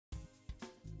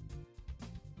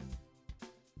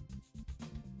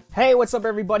Hey, what's up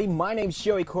everybody? My name's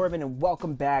Joey Corbin and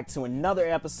welcome back to another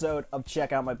episode of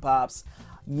Check Out My Pops.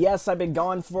 Yes, I've been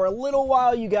gone for a little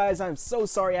while, you guys. I'm so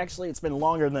sorry. Actually, it's been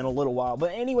longer than a little while.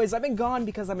 But anyways, I've been gone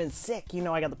because I've been sick. You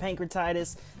know, I got the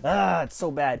pancreatitis. It's so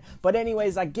bad. But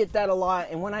anyways, I get that a lot.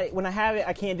 And when I have it,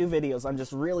 I can't do videos. I'm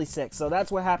just really sick. So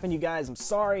that's what happened, you guys. I'm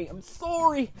sorry. I'm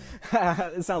sorry.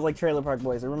 It sounds like Trailer Park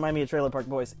Boys. It reminds me of Trailer Park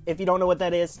Boys. If you don't know what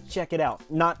that is, check it out.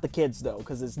 Not the kids, though,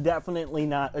 because it's definitely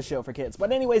not a show for kids.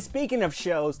 But anyway, speaking of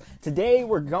shows, today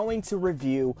we're going to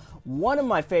review one of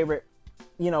my favorite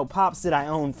pops that I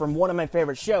own from one of my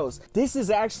favorite shows. This is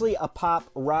actually a pop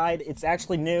ride. It's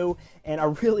actually new, and I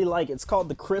really like it. It's called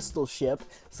the Crystal Ship.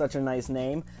 Such a nice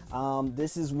name.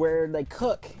 This is where they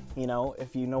cook,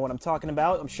 if you know what I'm talking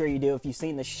about. I'm sure you do if you've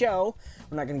seen the show.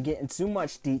 We're not going to get into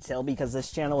much detail because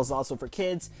this channel is also for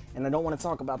kids, and I don't want to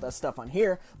talk about that stuff on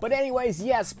here. But anyways,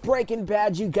 yes, Breaking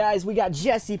Bad, you guys. We got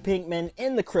Jesse Pinkman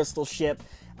in the Crystal Ship.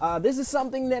 This is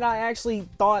something that I actually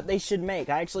thought they should make.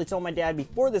 I actually told my dad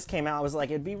before this came out, I was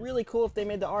like, it'd be really cool if they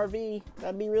made the RV.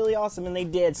 That'd be really awesome, and they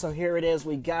did. So here it is.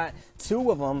 We got two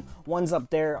of them. One's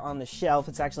up there on the shelf.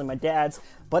 It's actually my dad's.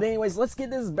 But anyways, let's get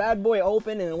this bad boy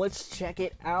open and let's check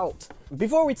it out.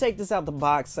 Before we take this out the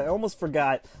box, I almost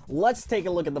forgot. Let's take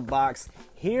a look at the box.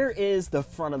 Here is the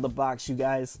front of the box, you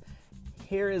guys.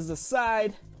 Here is the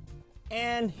side,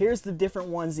 and here's the different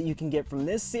ones that you can get from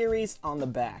this series on the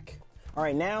back.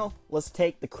 Alright, now let's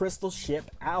take the Crystal Ship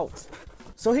out.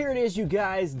 So here it is, you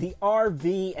guys, the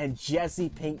RV and Jesse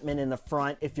Pinkman in the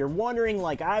front. If you're wondering,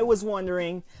 like I was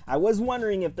wondering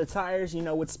if the tires,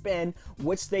 would spin,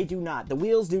 which they do not. The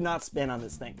wheels do not spin on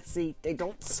this thing. See, they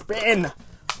don't spin.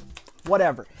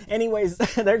 Whatever. Anyways,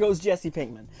 there goes Jesse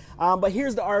Pinkman. But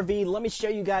here's the RV. Let me show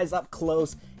you guys up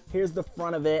close. Here's the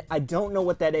front of it. I don't know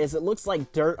what that is. It looks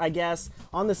like dirt, I guess.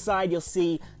 On the side, you'll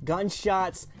see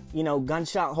gunshots,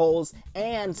 gunshot holes,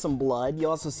 and some blood. You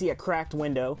also see a cracked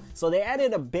window. So they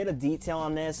added a bit of detail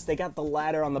on this. They got the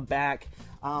ladder on the back.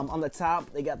 On the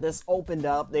top, they got this opened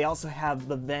up. They also have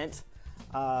the vent.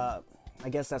 I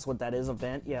guess that's what that is, a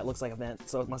vent. Yeah, it looks like a vent,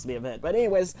 so it must be a vent. But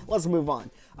anyways, let's move on.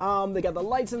 They got the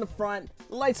lights in the front,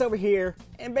 lights over here,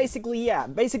 and basically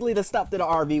the stuff that an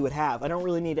RV would have. I don't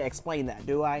really need to explain that,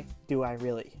 do I? Do I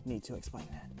really need to explain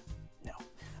that? No.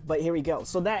 But here we go.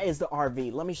 So that is the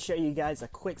RV. Let me show you guys a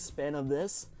quick spin of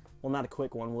this. Well, not a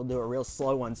quick one. We'll do a real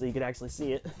slow one so you can actually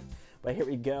see it. But here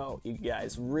we go, you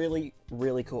guys. Really,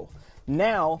 really cool.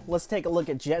 Now, let's take a look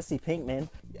at Jesse Pinkman.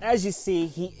 As you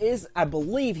see, I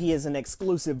believe he is an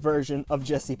exclusive version of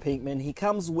Jesse Pinkman. He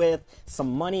comes with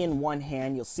some money in one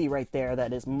hand. You'll see right there,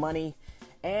 that is money.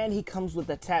 And he comes with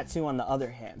a tattoo on the other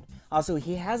hand. Also,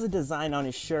 he has a design on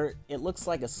his shirt. It looks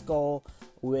like a skull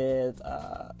with,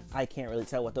 I can't really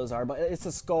tell what those are, but it's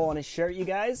a skull on his shirt, you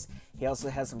guys. He also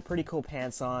has some pretty cool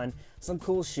pants on, some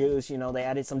cool shoes, they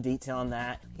added some detail on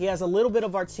that. He has a little bit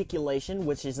of articulation,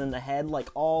 which is in the head, like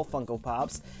all Funko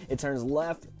Pops. It turns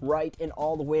left, right, and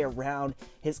all the way around.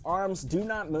 His arms do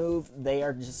not move, they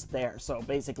are just there. So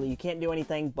basically, you can't do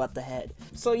anything but the head.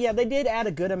 So yeah, they did add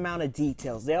a good amount of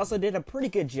details. They also did a pretty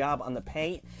good job on the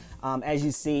paint. As you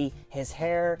see, his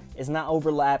hair is not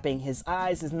overlapping, his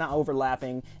eyes is not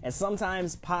overlapping, and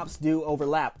sometimes Pops do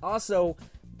overlap. Also,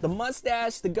 the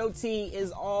mustache, the goatee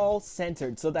is all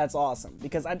centered, so that's awesome,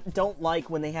 because I don't like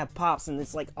when they have Pops and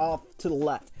it's like off to the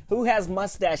left. Who has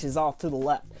mustaches off to the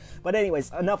left? But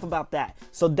anyways, enough about that.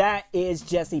 So that is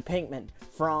Jesse Pinkman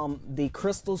from the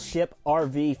Crystal Ship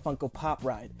RV Funko Pop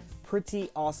ride. Pretty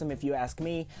awesome if you ask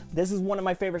me. This is one of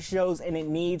my favorite shows and it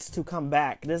needs to come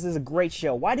back. This is a great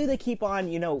show. Why do they keep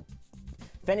on,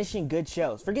 finishing good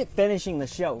shows? Forget finishing the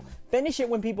show. Finish it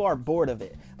when people are bored of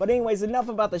it. But anyways, enough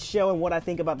about the show and what I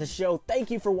think about the show.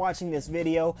 Thank you for watching this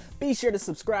video. Be sure to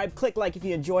subscribe, click like if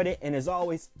you enjoyed it, and as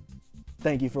always,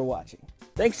 thank you for watching.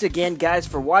 Thanks again, guys,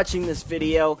 for watching this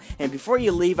video, and before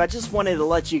you leave, I just wanted to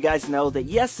let you guys know that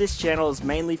yes, this channel is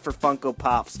mainly for Funko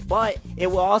Pops, but it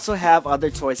will also have other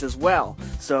toys as well.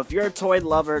 So if you're a toy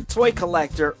lover, toy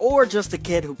collector, or just a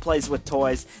kid who plays with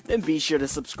toys, then be sure to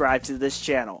subscribe to this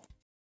channel.